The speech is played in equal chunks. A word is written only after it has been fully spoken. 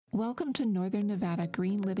Welcome to Northern Nevada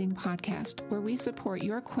Green Living Podcast, where we support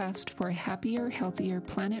your quest for a happier, healthier,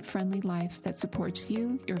 planet-friendly life that supports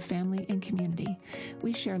you, your family, and community.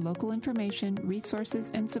 We share local information,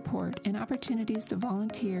 resources, and support, and opportunities to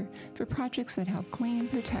volunteer for projects that help clean,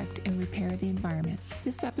 protect, and repair the environment.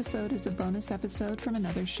 This episode is a bonus episode from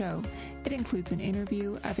another show. It includes an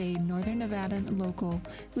interview of a Northern Nevadan local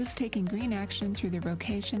who is taking green action through their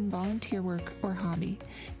vocation, volunteer work, or hobby.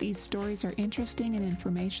 These stories are interesting and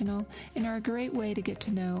informational and are a great way to get to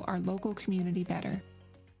know our local community better.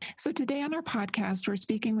 So today on our podcast, we're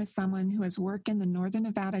speaking with someone who has worked in the Northern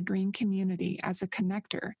Nevada green community as a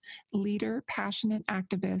connector, leader, passionate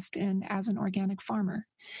activist, and as an organic farmer.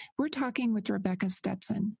 We're talking with Rebecca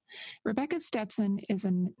Stetson. Rebecca Stetson is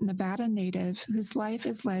a Nevada native whose life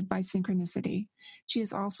is led by synchronicity. She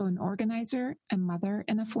is also an organizer, a mother,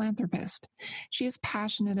 and a philanthropist. She is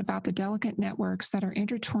passionate about the delicate networks that are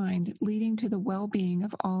intertwined, leading to the well-being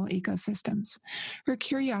of all ecosystems. Her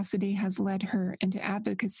curiosity has led her into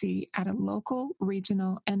advocacy at a local,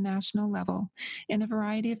 regional, and national level in a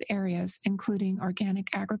variety of areas, including organic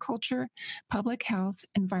agriculture, public health,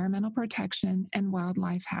 environmental protection, and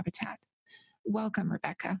wildlife habitat. Welcome,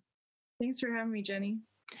 Rebecca. Thanks for having me, Jenny.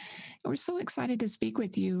 We're so excited to speak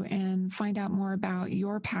with you and find out more about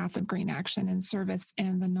your path of green action and service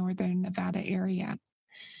in the Northern Nevada area.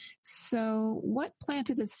 So what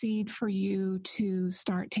planted the seed for you to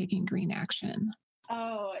start taking green action?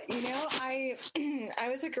 Oh, I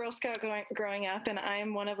was a Girl Scout growing up, and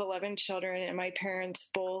I'm one of 11 children, and my parents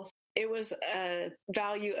both. It was a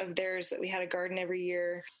value of theirs that we had a garden every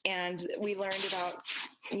year, and we learned about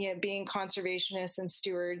being conservationists and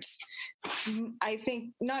stewards. I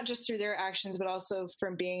think not just through their actions, but also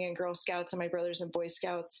from being in Girl Scouts and my brothers and Boy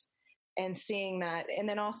Scouts. And seeing that, and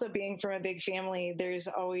then also being from a big family, there's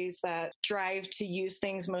always that drive to use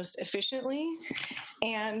things most efficiently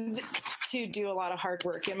and to do a lot of hard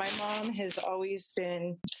work. And my mom has always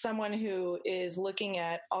been someone who is looking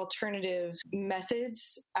at alternative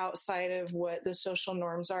methods outside of what the social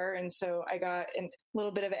norms are. And so I got a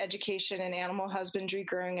little bit of education in animal husbandry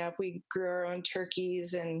growing up. We grew our own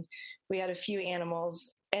turkeys and we had a few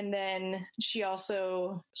animals. And then she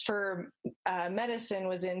also, for medicine,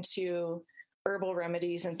 was into herbal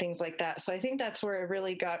remedies and things like that. So I think that's where it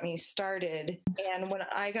really got me started. And when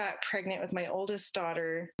I got pregnant with my oldest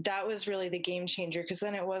daughter, that was really the game changer, because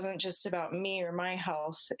then it wasn't just about me or my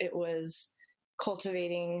health. It was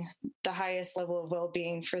cultivating the highest level of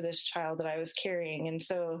well-being for this child that I was carrying. And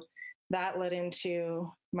so that led into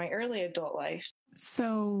my early adult life.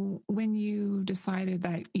 So when you decided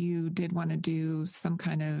that you did want to do some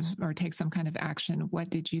kind of, or take some kind of action, what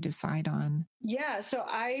did you decide on? Yeah, so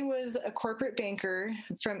I was a corporate banker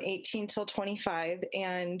from 18 till 25.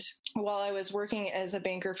 And while I was working as a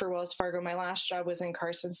banker for Wells Fargo, my last job was in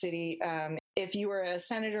Carson City. If you were a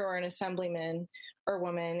senator or an assemblyman or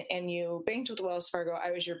woman and you banked with Wells Fargo,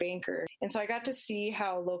 I was your banker. And so I got to see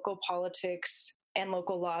how local politics and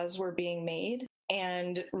local laws were being made,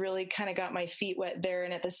 and really kind of got my feet wet there.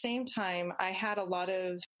 And at the same time, I had a lot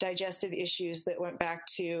of digestive issues that went back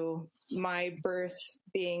to my birth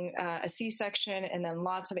being a C-section, and then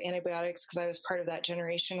lots of antibiotics, because I was part of that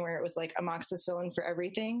generation where it was like amoxicillin for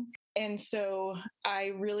everything. And so I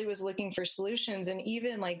really was looking for solutions. And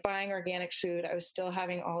even like buying organic food, I was still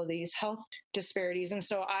having all of these health disparities. And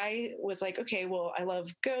so I was like, okay, well, I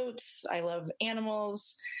love goats. I love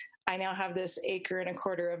animals. I now have this 1.25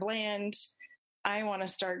 acres of land. I want to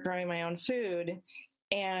start growing my own food.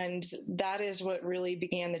 And that is what really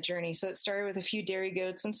began the journey. So it started with a few dairy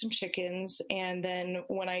goats and some chickens. And then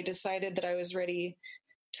when I decided that I was ready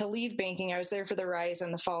to leave banking, I was there for the rise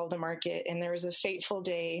and the fall of the market. And there was a fateful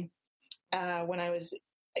day when I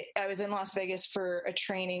was in Las Vegas for a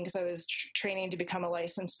training, because I was training to become a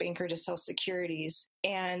licensed banker to sell securities.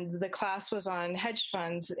 And the class was on hedge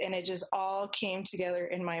funds, and it just all came together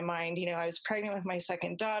in my mind. I was pregnant with my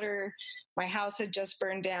second daughter. My house had just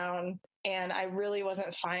burned down, and I really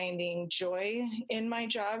wasn't finding joy in my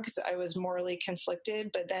job because I was morally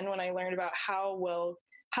conflicted. But then when I learned about how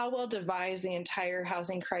well devised the entire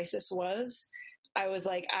housing crisis was, I was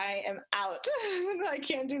like, I am out. I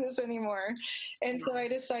can't do this anymore. And so I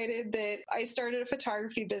decided that I started a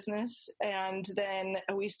photography business, and then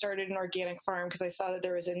we started an organic farm because I saw that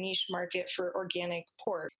there was a niche market for organic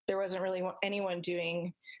pork. There wasn't really anyone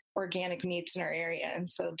doing organic meats in our area. And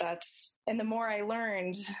so and the more I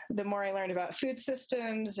learned about food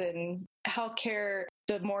systems and healthcare,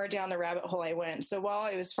 the more down the rabbit hole I went. So while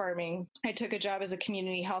I was farming, I took a job as a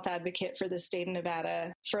community health advocate for the state of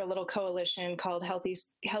Nevada for a little coalition called Healthy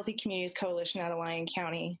Communities Coalition out of Lyon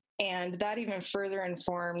County. And that even further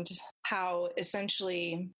informed how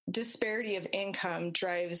essentially disparity of income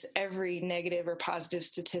drives every negative or positive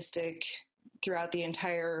statistic throughout any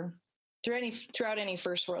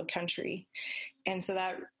first world country. And so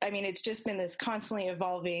it's just been this constantly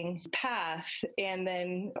evolving path. And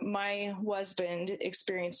then my husband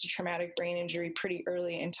experienced a traumatic brain injury pretty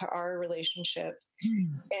early into our relationship.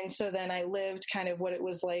 And so then I lived kind of what it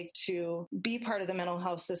was like to be part of the mental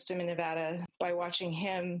health system in Nevada by watching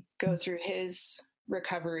him go through his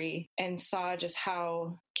recovery, and saw just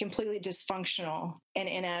how completely dysfunctional and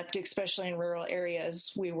inept, especially in rural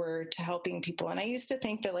areas, we were to helping people. And I used to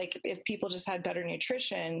think that like if people just had better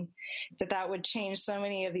nutrition, that would change so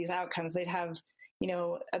many of these outcomes. They'd have,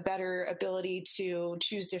 a better ability to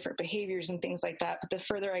choose different behaviors and things like that. But the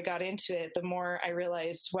further I got into it, the more I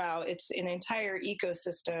realized, wow, it's an entire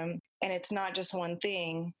ecosystem and it's not just one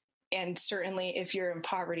thing. And certainly if you're in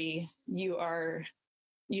poverty, you are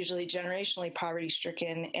usually generationally poverty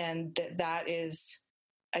stricken. And that is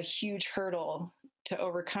a huge hurdle to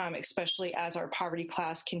overcome, especially as our poverty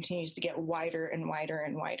class continues to get wider and wider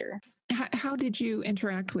and wider. How did you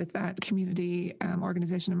interact with that community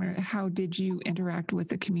organization? How did you interact with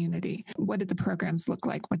the community? What did the programs look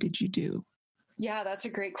like? What did you do? Yeah, that's a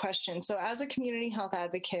great question. So as a community health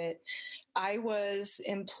advocate, I was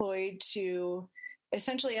employed to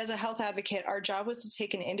essentially, as a health advocate, our job was to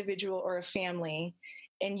take an individual or a family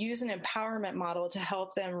and use an empowerment model to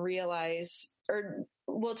help them realize,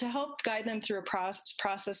 to help guide them through a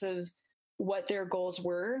process of what their goals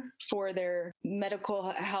were for their medical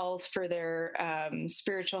health, for their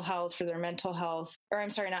spiritual health, for their mental health, or I'm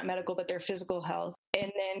sorry, not medical, but their physical health,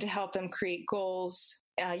 and then to help them create goals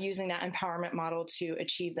using that empowerment model to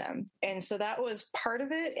achieve them. And so that was part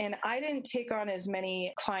of it. And I didn't take on as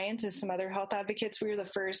many clients as some other health advocates. We were the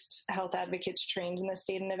first health advocates trained in the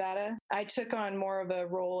state of Nevada. I took on more of a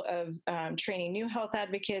role of training new health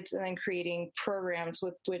advocates and then creating programs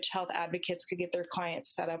with which health advocates could get their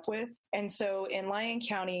clients set up with. And so in Lyon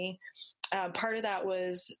County, part of that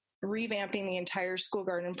was revamping the entire school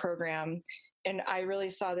garden program. And I really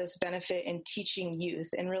saw this benefit in teaching youth,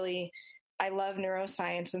 and really, I love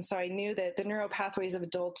neuroscience. And so I knew that the neural pathways of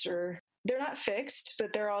adults they're not fixed,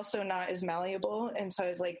 but they're also not as malleable. And so I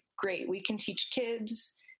was like, great, we can teach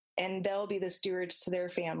kids and they'll be the stewards to their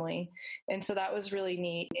family. And so that was really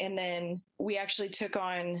neat. And then we actually took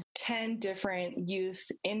on 10 different youth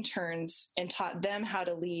interns and taught them how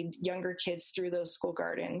to lead younger kids through those school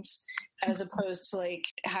gardens, as opposed to like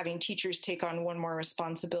having teachers take on one more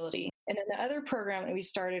responsibility. And then the other program that we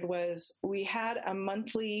started was we had a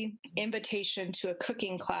monthly invitation to a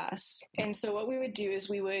cooking class. And so what we would do is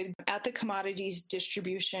we would, at the commodities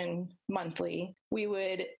distribution monthly, we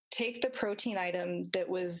would take the protein item that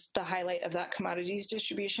was the highlight of that commodities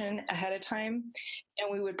distribution ahead of time,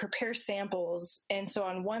 and we would prepare samples. And so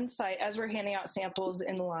on one side, as we're handing out samples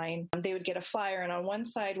in the line, they would get a flyer, and on one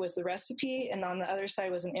side was the recipe, and on the other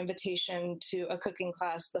side was an invitation to a cooking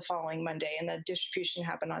class the following Monday, and the distribution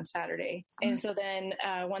happened on Saturday. And so then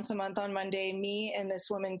once a month on Monday, me and this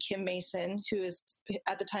woman, Kim Mason, who is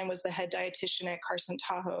at the time was the head dietitian at Carson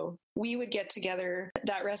Tahoe, we would get together.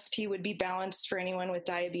 That recipe would be balanced for anyone with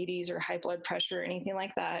diabetes or high blood pressure or anything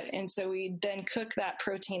like that. And so we'd then cook that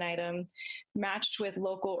protein item matched with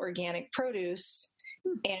local organic produce,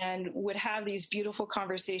 and would have these beautiful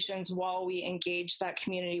conversations while we engaged that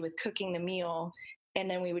community with cooking the meal. And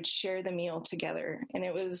then we would share the meal together. And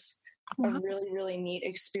it was a really, really neat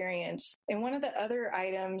experience. And one of the other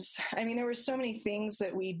items, there were so many things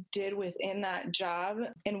that we did within that job.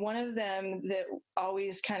 And one of them that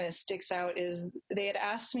always kind of sticks out is they had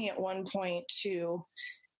asked me at one point to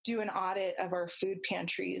do an audit of our food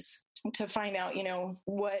pantries to find out,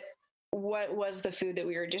 what was the food that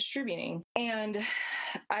we were distributing. And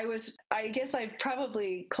I guess I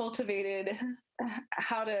probably cultivated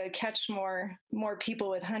how to catch more people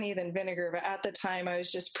with honey than vinegar. But at the time I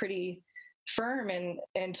was just pretty firm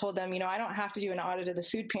and told them, I don't have to do an audit of the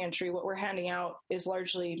food pantry. What we're handing out is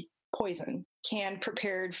largely poison, canned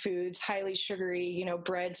prepared foods, highly sugary,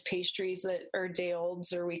 breads, pastries that are day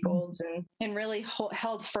olds or week olds, and really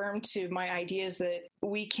held firm to my ideas that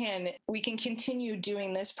we can continue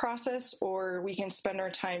doing this process, or we can spend our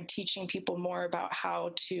time teaching people more about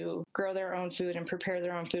how to grow their own food and prepare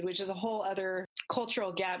their own food, which is a whole other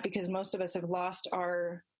cultural gap because most of us have lost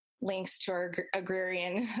our links to our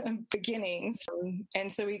agrarian beginnings.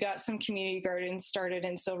 And so we got some community gardens started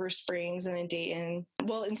in Silver Springs and in Dayton.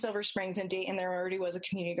 Well, in Silver Springs and Dayton, there already was a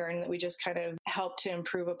community garden that we just kind of helped to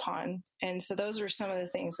improve upon. And so those were some of the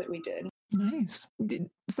things that we did. Nice. Did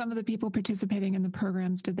some of the people participating in the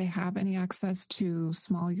programs, did they have any access to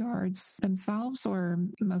small yards themselves, or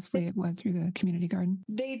mostly it was through the community garden?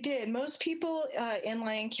 They did. Most people in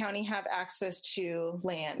Lyon County have access to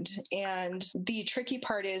land. And the tricky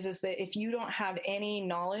part is that if you don't have any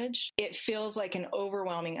knowledge, it feels like an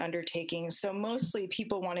overwhelming undertaking. So mostly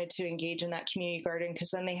people wanted to engage in that community garden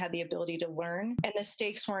because then they had the ability to learn and the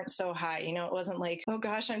stakes weren't so high. You know, it wasn't like, oh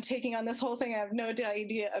gosh, I'm taking on this whole thing I have no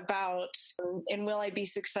idea about. And will I be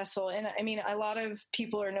successful? And I mean, a lot of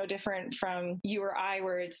people are no different from you or I,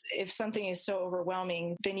 where it's, if something is so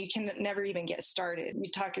overwhelming, then you can never even get started.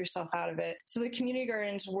 You talk yourself out of it. So the community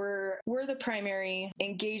gardens were the primary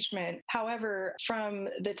engagement. However, from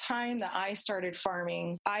the time that I started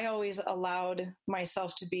farming, I always allowed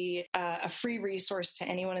myself to be a free resource to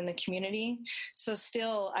anyone in the community. So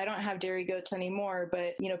still, I don't have dairy goats anymore,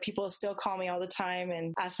 but you know, people still call me all the time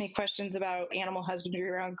and ask me questions about animal husbandry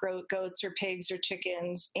around goats or pigs or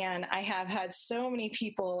chickens. And I have had so many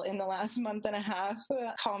people in the last month and a half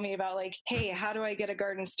call me about like, hey, how do I get a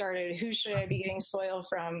garden started? Who should I be getting soil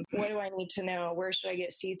from? What do I need to know? Where should I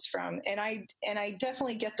get seeds from? And I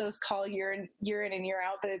definitely get those calls year in and year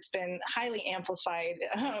out, but it's been highly amplified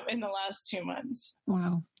in the last 2 months.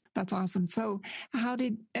 Wow. That's awesome. So how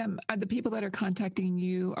did the people that are contacting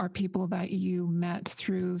you are people that you met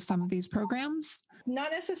through some of these programs?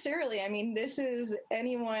 Not necessarily. I mean, this is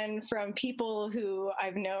anyone from people who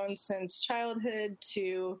I've known since childhood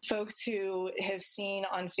to folks who have seen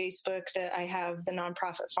on Facebook that I have the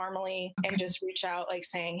nonprofit Farmily and just reach out like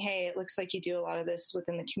saying, hey, it looks like you do a lot of this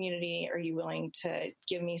within the community. Are you willing to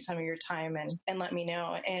give me some of your time and let me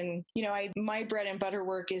know? And, you know, my bread and butter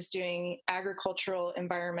work is doing agricultural,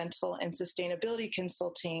 environmental, and sustainability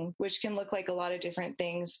consulting, which can look like a lot of different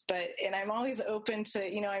things. And I'm always open to,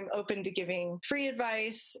 you know, I'm open to giving free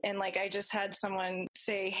advice. And like, I just had someone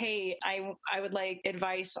say, hey, I would like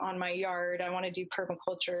advice on my yard. I want to do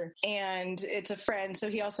permaculture. And it's a friend. So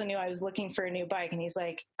he also knew I was looking for a new bike. And he's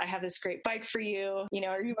like, I have this great bike for you. You know,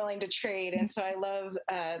 are you willing to trade? And so I love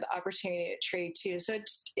the opportunity to trade too. So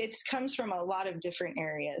it comes from a lot of different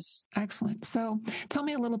areas. Excellent. So tell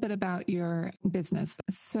me a little bit about your business.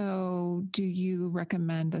 So do you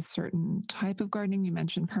recommend a certain type of gardening? You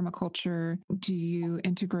mentioned permaculture. Do you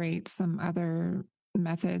integrate some other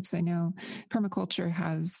methods? I know permaculture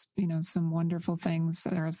has, you know, some wonderful things.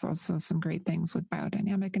 There's also some great things with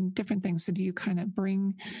biodynamic and different things. So do you kind of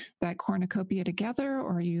bring that cornucopia together,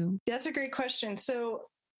 or are you? That's a great question. So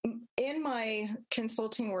in my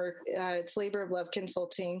consulting work, it's labor of love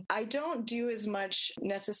consulting. I don't do as much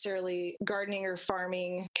necessarily gardening or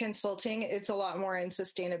farming consulting. It's a lot more in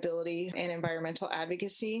sustainability and environmental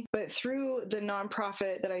advocacy. But through the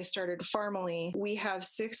nonprofit that I started, Farmily, we have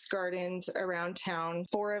 6 gardens around town.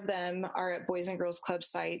 4 of them are at Boys and Girls Club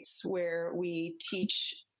sites where we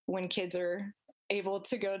teach when kids are able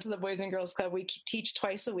to go to the Boys and Girls Club. We teach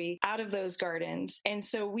twice a week out of those gardens. And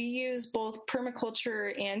so we use both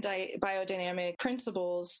permaculture and biodynamic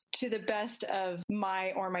principles to the best of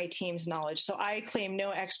my or my team's knowledge. So I claim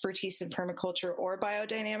no expertise in permaculture or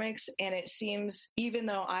biodynamics. And it seems, even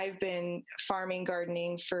though I've been farming,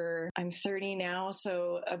 gardening for, I'm 30 now,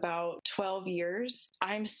 so about 12 years,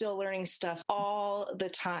 I'm still learning stuff all the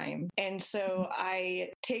time. And so I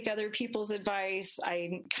take other people's advice.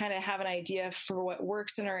 I kind of have an idea for what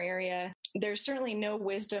works in our area. There's certainly no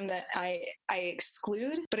wisdom that I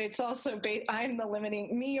exclude, but it's also I'm the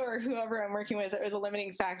limiting, me or whoever I'm working with, or the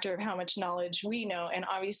limiting factor of how much knowledge we know. And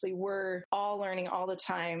obviously we're all learning all the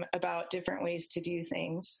time about different ways to do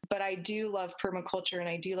things. But I do love permaculture and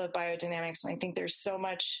I do love biodynamics. And I think there's so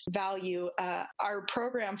much value. Our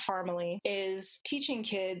program Farmily is teaching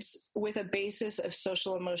kids with a basis of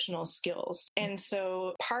social emotional skills. And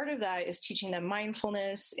so part of that is teaching them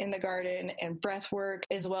mindfulness in the garden and breath work,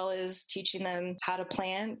 as well as teaching them how to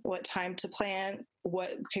plant, what time to plant,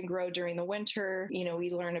 what can grow during the winter. You know,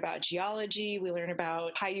 we learn about geology, we learn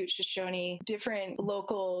about Paiute, Shoshone, different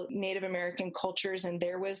local Native American cultures and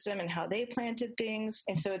their wisdom and how they planted things.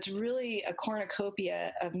 And so it's really a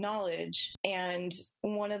cornucopia of knowledge. And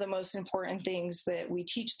one of the most important things that we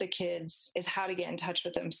teach the kids is how to get in touch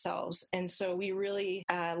with themselves. And so we really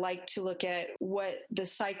like to look at what the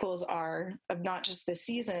cycles are of not just the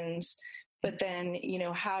seasons, But then,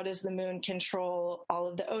 how does the moon control all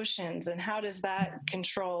of the oceans, and how does that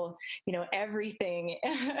control, everything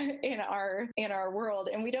in our world?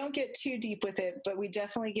 And we don't get too deep with it, but we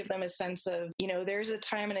definitely give them a sense of, there's a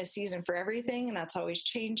time and a season for everything, and that's always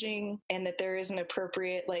changing, and that there is an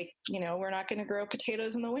appropriate, we're not going to grow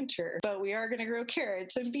potatoes in the winter, but we are going to grow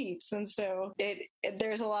carrots and beets. And so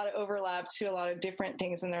there's a lot of overlap to a lot of different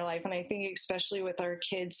things in their life. And I think especially with our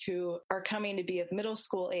kids who are coming to be of middle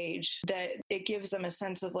school age, that it gives them a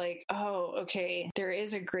sense of oh, okay, there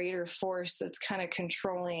is a greater force that's kind of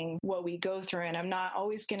controlling what we go through. And I'm not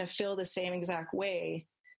always going to feel the same exact way.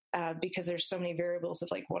 Because there's so many variables of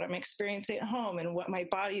what I'm experiencing at home and what my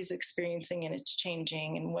body's experiencing, and it's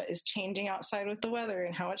changing, and what is changing outside with the weather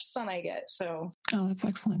and how much sun I get. So, that's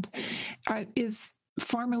excellent. Is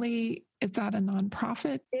Farmily, is that a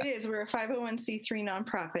nonprofit? It is. We're a 501c3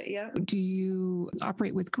 nonprofit. Yep. Do you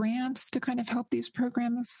operate with grants to kind of help these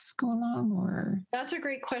programs go along, or? That's a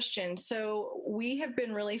great question. So we have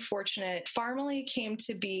been really fortunate. Farmily came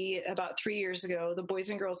to be about 3 years ago. The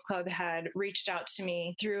Boys and Girls Club had reached out to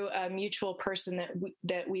me through a mutual person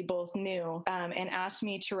that we both knew, and asked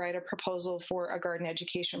me to write a proposal for a garden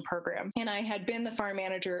education program. And I had been the farm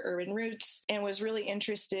manager at Urban Roots and was really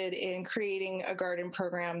interested in creating a garden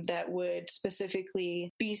program that would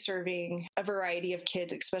specifically be serving a variety of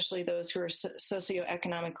kids, especially those who are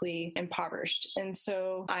socioeconomically impoverished. And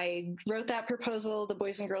so I wrote that proposal. The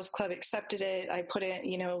Boys and Girls Club accepted it. I put it,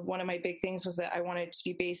 one of my big things was that I wanted it to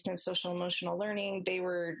be based in social emotional learning. They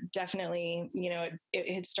were definitely,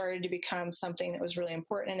 it had started to become something that was really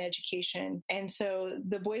important in education. And so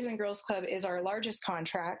the Boys and Girls Club is our largest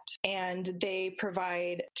contract, and they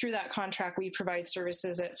provide, through that contract, we provide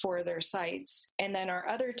services at 4 of their sites. And then our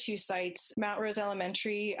other 2 sites, Mount Rose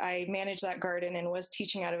Elementary, I manage that garden and was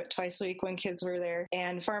teaching out of it twice a week when kids were there.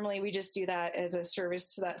 And Farmily, we just do that as a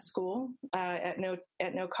service to that school at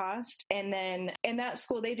no cost. And then in that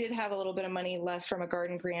school, they did have a little bit of money left from a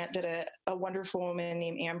garden grant that a wonderful woman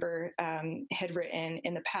named Amber had written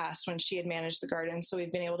in the past when she had managed the garden. So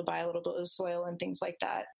we've been able to buy a little bit of soil and things like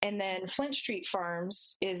that. And then Flint Street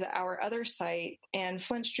Farms is our other site. And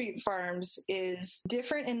Flint Street Farms is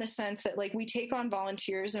different in the sense that we take on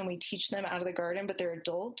volunteers and we teach them out of the garden, but they're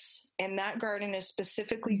adults. And that garden is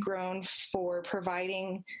specifically grown for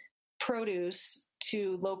providing produce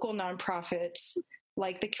to local nonprofits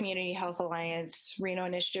like the Community Health Alliance, Reno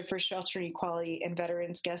Initiative for Shelter and Equality, and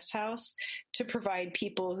Veterans Guest House, to provide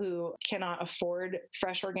people who cannot afford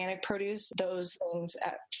fresh organic produce those things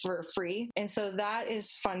for free. And so that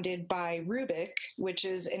is funded by Rubik, which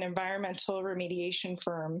is an environmental remediation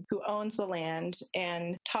firm who owns the land.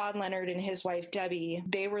 And Todd Leonard and his wife, Debbie,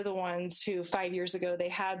 they were the ones who 5 years ago, they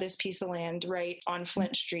had this piece of land right on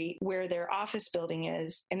Flint Street where their office building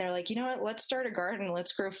is. And they're like, you know what, let's start a garden.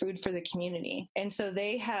 Let's grow food for the community. And so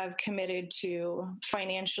they have committed to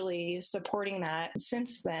financially supporting that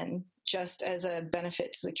since then, just as a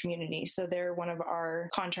benefit to the community. So they're one of our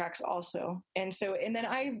contracts also. And then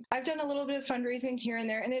I've done a little bit of fundraising here and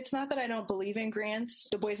there. And it's not that I don't believe in grants.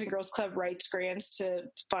 The Boys and Girls Club writes grants to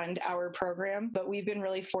fund our program, but we've been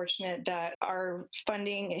really fortunate that our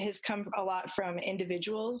funding has come a lot from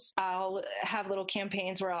individuals. I'll have little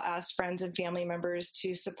campaigns where I'll ask friends and family members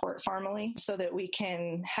to support Farmily so that we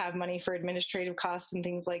can have money for administrative costs and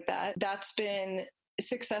things like that. That's been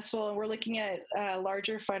successful, and we're looking at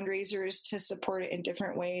larger fundraisers to support it in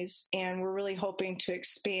different ways, and we're really hoping to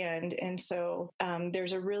expand. And so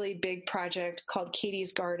there's a really big project called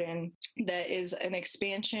Katie's Garden that is an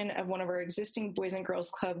expansion of one of our existing Boys and Girls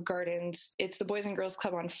Club gardens. It's the Boys and Girls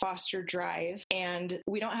Club on Foster Drive, and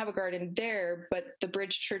we don't have a garden there, but the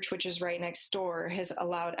Bridge Church, which is right next door, has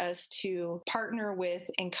allowed us to partner with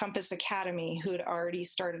Encompass Academy, who had already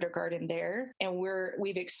started a garden there, and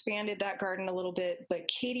we've expanded that garden a little bit. But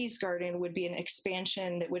Katie's Garden would be an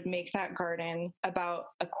expansion that would make that garden about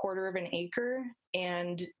 1/4 of an acre.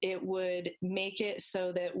 And it would make it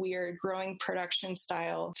so that we are growing production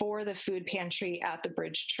style for the food pantry at the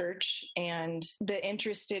Bridge Church. And the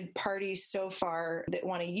interested parties so far that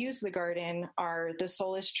want to use the garden are the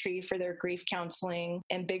Solace Tree for their grief counseling,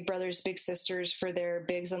 and Big Brothers Big Sisters for their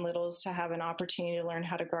bigs and littles to have an opportunity to learn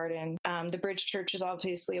how to garden. The Bridge Church is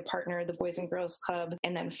obviously a partner of the Boys and Girls Club,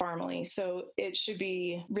 and then Farmily. So it should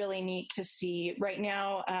be really neat to see. Right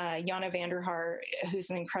now, Jana Vanderhaar, who's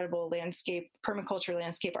an incredible landscape permaculture permaculture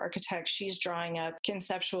landscape architect. She's drawing up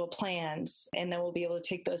conceptual plans, and then we'll be able to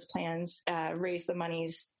take those plans, raise the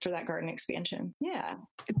monies for that garden expansion. Yeah.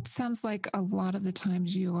 It sounds like a lot of the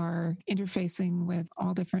times you are interfacing with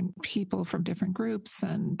all different people from different groups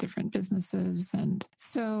and different businesses. And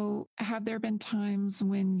so have there been times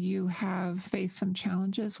when you have faced some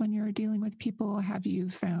challenges when you're dealing with people? Have you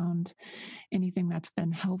found anything that's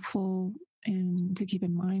been helpful and to keep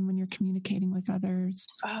in mind when you're communicating with others?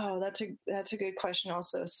 Oh, that's a good question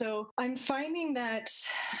also. So I'm finding that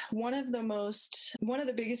one of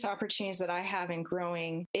the biggest opportunities that I have in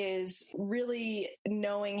growing is really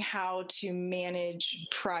knowing how to manage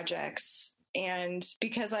projects. And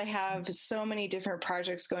because I have so many different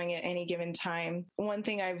projects going at any given time, one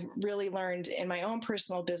thing I've really learned in my own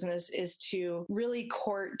personal business is to really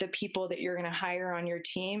court the people that you're going to hire on your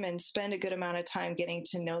team and spend a good amount of time getting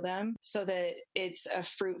to know them so that it's a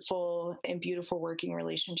fruitful and beautiful working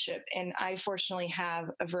relationship. And I fortunately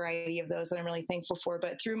have a variety of those that I'm really thankful for.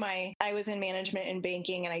 But I was in management and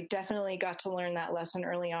banking, and I definitely got to learn that lesson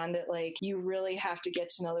early on that like you really have to get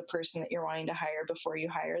to know the person that you're wanting to hire before you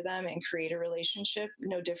hire them and create a relationship,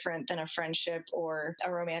 no different than a friendship or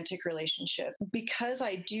a romantic relationship. Because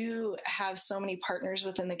I do have so many partners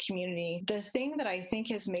within the community, the thing that I think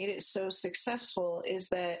has made it so successful is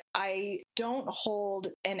that I don't hold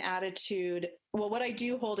an attitude. Well, what I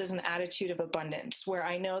do hold is an attitude of abundance, where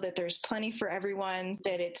I know that there's plenty for everyone,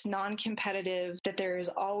 that it's non-competitive, that there is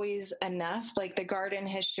always enough. Like the garden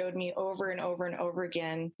has showed me over and over and over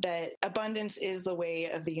again that abundance is the way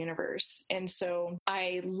of the universe. And so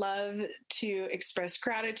I love to express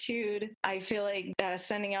gratitude. I feel like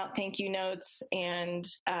sending out thank you notes and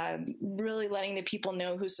really letting the people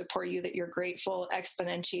know who support you that you're grateful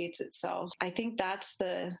exponentiates itself. I think that's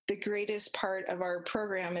the greatest part of our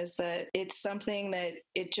program, is that it's something that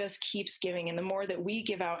it just keeps giving. And the more that we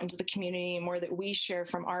give out into the community, the more that we share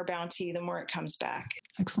from our bounty, the more it comes back.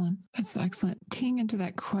 Excellent. That's excellent. Teeing into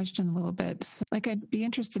that question a little bit, I'd be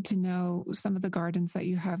interested to know some of the gardens that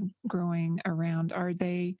you have growing around. Are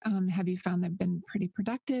they, have you found they've been pretty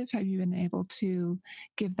productive? Have you been able to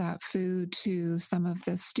give that food to some of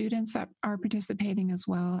the students that are participating as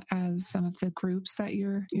well as some of the groups that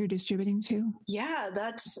you're distributing to? Yeah,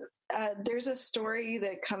 there's a story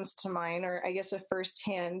that comes to mind, or I guess a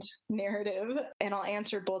firsthand narrative, and I'll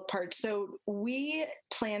answer both parts. So we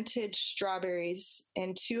planted strawberries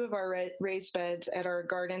in 2 of our raised beds at our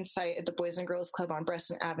garden site at the Boys and Girls Club on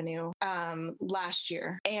Bresson Avenue last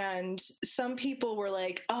year. And some people were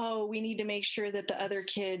like, oh, we need to make sure that the other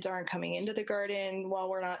kids aren't coming into the garden while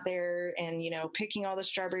we're not there and, picking all the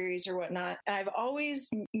strawberries or whatnot. And I've always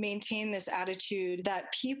maintained this attitude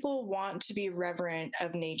that people want to be reverent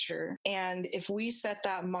of nature. And if we set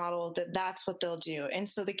that model, that's what they'll do. And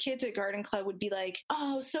so the kids at Garden Club would be like,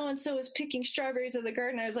 oh, so-and-so is picking strawberries at the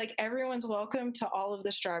garden. I was like, everyone's welcome to all of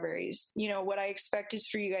the strawberries. What I expect is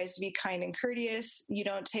for you guys to be kind and courteous. You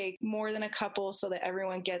don't take more than a couple so that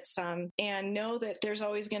everyone gets some, and know that there's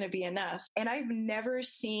always going to be enough. And I've never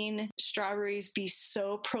seen strawberries be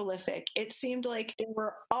so prolific. It seemed like there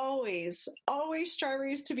were always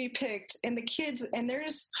strawberries to be picked, and the kids, and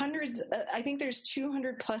there's hundreds, I think there's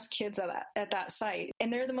 200 plus kids at that site,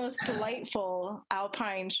 and they're the most delightful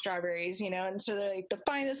alpine strawberries, and so they're like the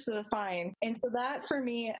finest of the fine. And so that for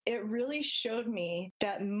me, it really showed me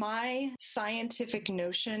that my scientific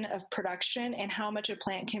notion of production and how much a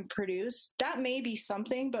plant can produce, that may be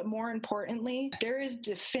something, but more importantly, there is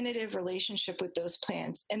definitive relationship with those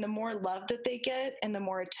plants, and the more love that they get and the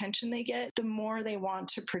more attention they get, the more they want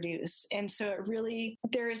to produce. And so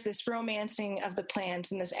there is this romancing of the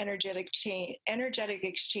plants and this energetic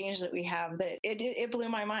exchange that we have that it blew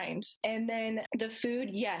my mind. And then the food,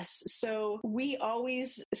 yes. So we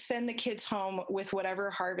always send the kids home with whatever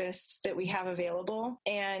harvests that we have available.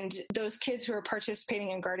 And those kids who are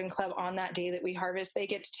participating in Garden Club on that day that we harvest, they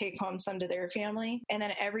get to take home some to their family. And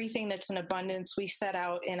then everything that's in abundance, we set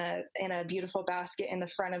out in a beautiful basket in the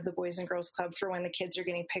front of the Boys and Girls Club for when the kids are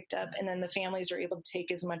getting picked up. And then the families are able to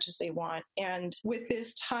take as much as they want. And with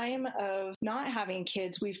this time of not having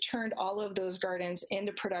kids, we've turned all of those gardens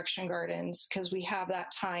into production gardens, because we have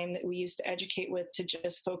that time that we used to educate with to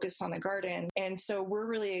just focus on the garden. And so we're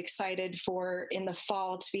really excited for in the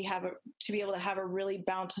fall to be able to have a really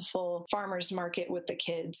bountiful farmers market with the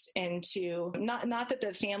kids, and to not that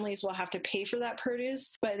the families will have to pay for that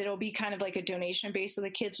produce, but it'll be kind of like a donation base. So the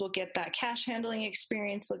kids will get that cash handling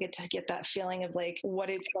experience. They'll get that feeling of like what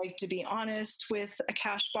it's like to be honest with a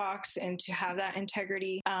cash box and to have that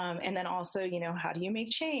integrity. And then also, how do you make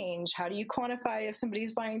change? How do you quantify if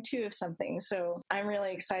somebody's buying 2 of something? So I'm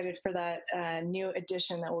really excited for that new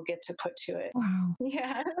addition that we'll get to put to it. Wow.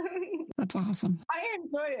 Yeah. That's awesome. I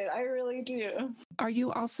enjoy it. I really do. Are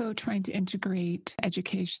you also trying to integrate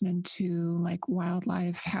education into like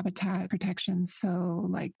wildlife habitat protection? So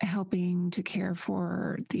like helping to care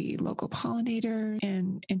for the local pollinator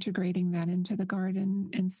and integrating that into the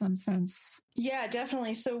garden in some sense? Yeah,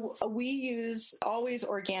 definitely. So we use always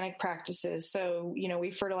organic practices. So,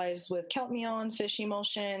 we fertilize with kelp meal and fish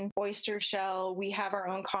emulsion, oyster shell. We have our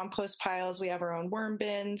own compost piles. We have our own worm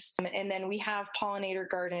bins. And then we have pollinator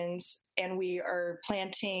gardens, and we are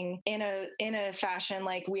planting in a fashion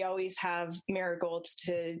like we always have marigolds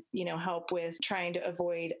to, help with trying to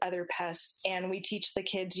avoid other pests. And we teach the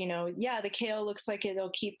kids, the kale looks like it'll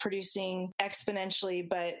keep producing exponentially,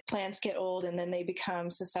 but plants get old and then they become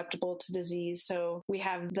susceptible to disease. So we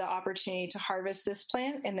have the opportunity to harvest this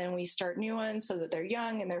plant and then we start new ones so that they're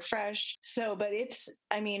young and they're fresh. So, but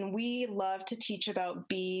we love to teach about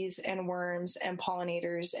bees and worms and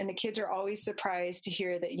pollinators. And the kids are always surprised to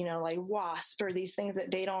hear that, like wasps or these things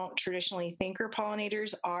that they don't traditionally think are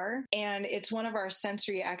pollinators are. And it's one of our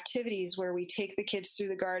sensory activities where we take the kids through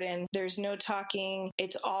the garden. There's no talking.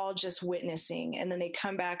 It's all just witnessing. And then they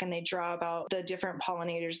come back and they draw about the different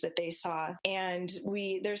pollinators that they saw. And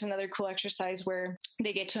there's another cool exercise where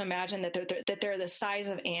they get to imagine that they're the size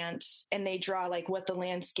of ants, and they draw like what the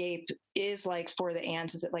landscape is like for the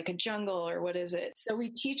ants. Is it like a jungle or what is it? So we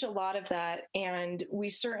teach a lot of that, and we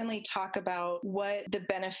certainly talk about what the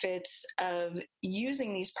benefits of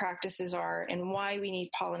using these practices are and why we need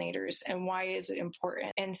pollinators and why is it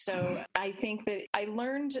important. And so I think that I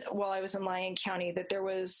learned while I was in Lyon County that there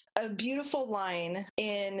was a beautiful line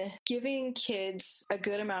in giving kids a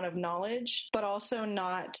good amount of knowledge, but also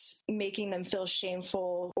not making them feel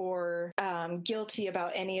shameful or guilty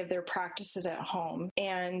about any of their practices at home.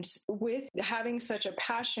 And with having such a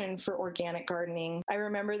passion for organic gardening, I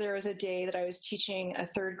remember there was a day that I was teaching a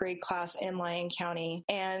third grade class in Lyon County,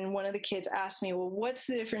 and one of the kids asked me, well, what's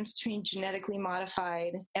the difference between genetically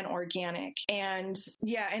modified and organic? And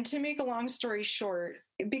to make a long story short,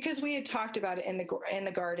 because we had talked about it in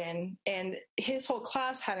the garden, and his whole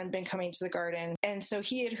class hadn't been coming to the garden, and so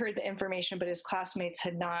he had heard the information, but his classmates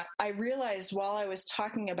had not. I realized while I was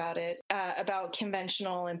talking about it, about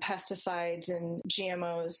conventional and pesticides and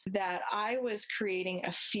GMOs, that I was creating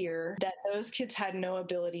a fear that those kids had no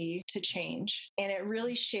ability to change, and it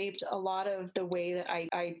really shaped a lot of the way that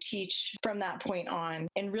I teach from that point on,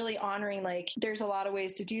 and really honoring like there's a lot of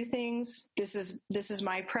ways to do things. This is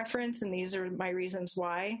my preference, and these are my reasons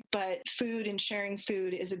why. But food and sharing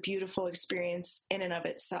food is a beautiful experience in and of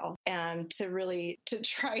itself. And to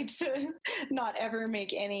try to not ever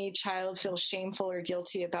make any child feel shameful or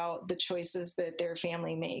guilty about the choices that their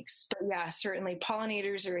family makes. But yeah, certainly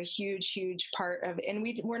pollinators are a huge, huge part of it. And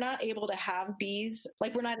we're not able to have bees.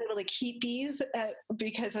 Like we're not able to keep bees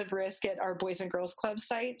because of risk at our Boys and Girls Club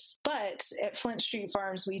sites. But at Flint Street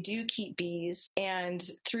Farms, we do keep bees. And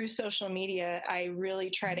through social media, I really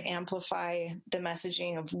try to amplify the messaging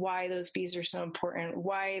of why those bees are so important,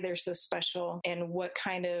 why they're so special, and what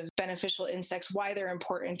kind of beneficial insects, why they're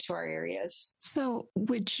important to our areas. So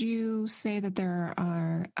would you say that there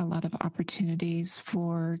are a lot of opportunities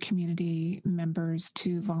for community members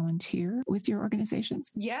to volunteer with your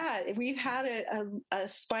organizations? Yeah, we've had a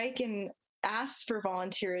spike in asked for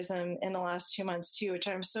volunteerism in the last 2 months too, which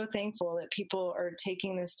I'm so thankful that people are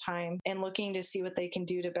taking this time and looking to see what they can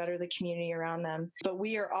do to better the community around them. But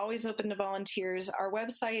we are always open to volunteers. Our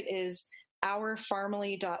website is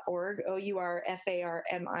ourfarmily.org,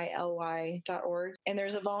 OURFARMILY.org. And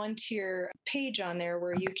there's a volunteer page on there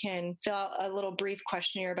where you can fill out a little brief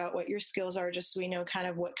questionnaire about what your skills are, just so we know kind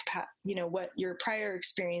of what your prior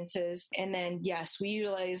experience is. And then, yes, we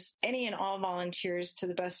utilize any and all volunteers to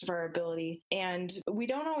the best of our ability. And we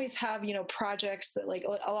don't always have, projects that like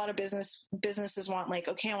a lot of businesses want, like,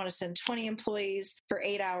 okay, I want to send 20 employees for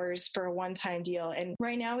 8 hours for a one-time deal. And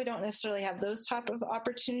right now we don't necessarily have those type of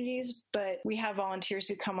opportunities, but we have volunteers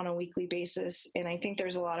who come on a weekly basis. And I think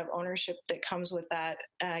there's a lot of ownership that comes with that,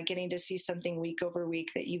 getting to see something week over week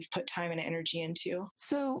that you've put time and energy into.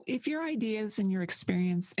 So if your ideas and your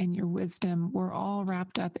experience and your wisdom were all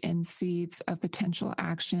wrapped up in seeds of potential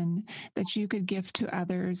action that you could give to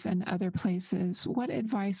others and other places, what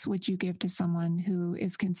advice would you give to someone who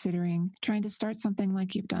is considering trying to start something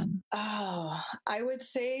like you've done? Oh, I would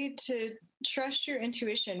say to trust your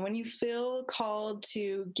intuition. When you feel called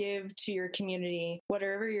to give to your community,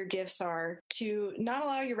 whatever your gifts are, to not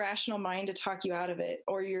allow your rational mind to talk you out of it,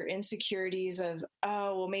 or your insecurities of,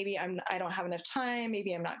 oh, well, maybe I don't have enough time.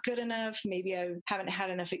 Maybe I'm not good enough. Maybe I haven't had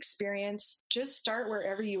enough experience. Just start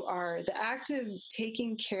wherever you are. The act of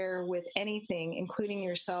taking care with anything, including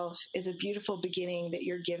yourself, is a beautiful beginning that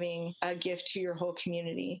you're giving a gift to your whole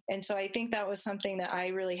community. And so I think that was something that I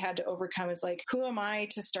really had to overcome, is like, who am I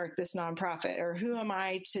to start this nonprofit? Or who am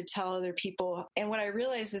I to tell other people? And what I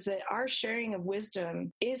realized is that our sharing of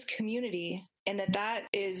wisdom is community, and that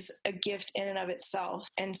is a gift in and of itself.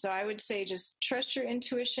 And so I would say just trust your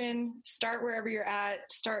intuition, start wherever you're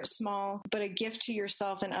at, start small, but a gift to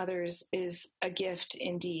yourself and others is a gift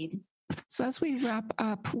indeed. So as we wrap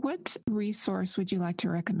up, what resource would you like to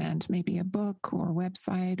recommend? Maybe a book or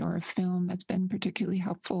website or a film that's been particularly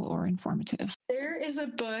helpful or informative? There is a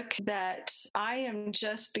book that I am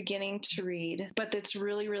just beginning to read, but that's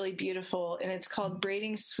really, really beautiful. And it's called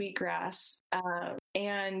Braiding Sweetgrass.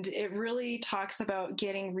 And it really talks about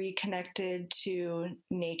getting reconnected to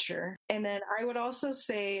nature. And then I would also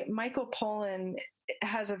say Michael Pollan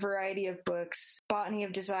has a variety of books, Botany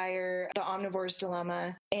of Desire, The Omnivore's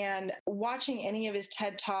Dilemma, and watching any of his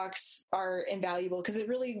TED Talks are invaluable, because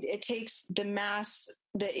it takes the mass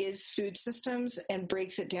that is food systems and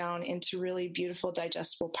breaks it down into really beautiful,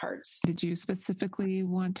 digestible parts. Did you specifically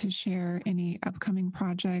want to share any upcoming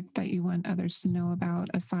project that you want others to know about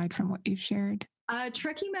aside from what you've shared?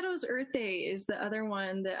 Truckee Meadows Earth Day is the other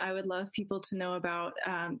one that I would love people to know about.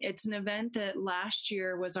 It's an event that last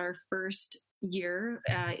year was our first year.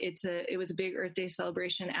 It was a big Earth Day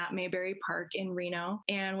celebration at Mayberry Park in Reno,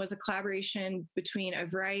 and was a collaboration between a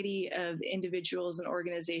variety of individuals and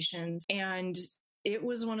organizations. And it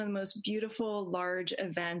was one of the most beautiful, large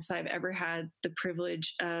events I've ever had the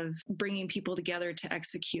privilege of bringing people together to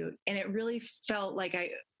execute. And it really felt like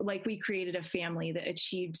we created a family that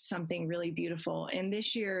achieved something really beautiful. And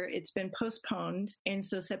this year it's been postponed. And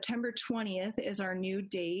so September 20th is our new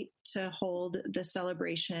date to hold the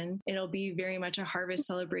celebration. It'll be very much a harvest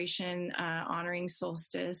celebration, honoring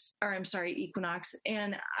equinox.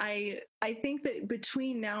 And I think that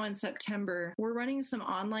between now and September, we're running some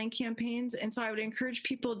online campaigns. And so I would encourage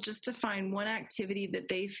people just to find one activity that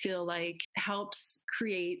they feel like helps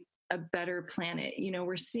create a better planet. You know,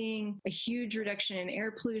 we're seeing a huge reduction in air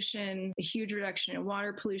pollution, a huge reduction in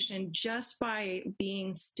water pollution, just by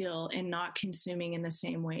being still and not consuming in the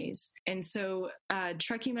same ways. And so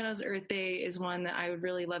Truckee Meadows Earth Day is one that I would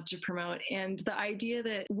really love to promote. And the idea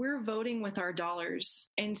that we're voting with our dollars.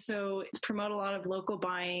 And so promote a lot of local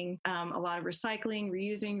buying, a lot of recycling,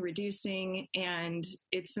 reusing, reducing. And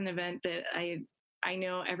it's an event that I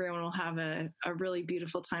know everyone will have a really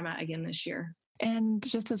beautiful time at again this year. And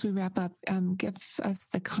just as we wrap up, give us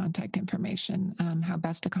the contact information, how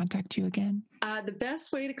best to contact you again. The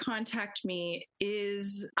best way to contact me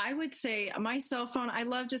is, I would say, my cell phone. I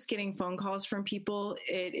love just getting phone calls from people.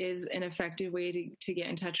 It is an effective way to get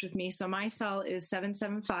in touch with me. So my cell is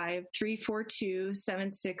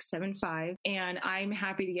 775-342-7675. And I'm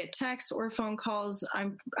happy to get texts or phone calls.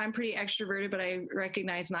 I'm pretty extroverted, but I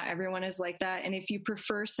recognize not everyone is like that. And if you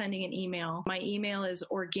prefer sending an email, my email is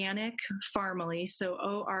organicfarmily, so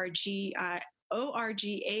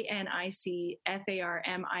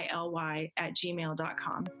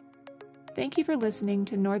ORGANICFARMILY@gmail.com. Thank you for listening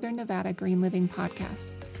to Northern Nevada Green Living Podcast.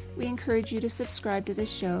 We encourage you to subscribe to this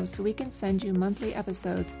show so we can send you monthly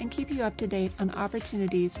episodes and keep you up to date on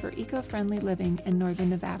opportunities for eco-friendly living in Northern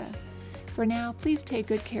Nevada. For now, please take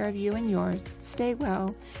good care of you and yours, stay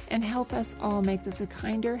well, and help us all make this a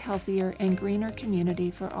kinder, healthier, and greener community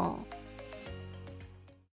for all.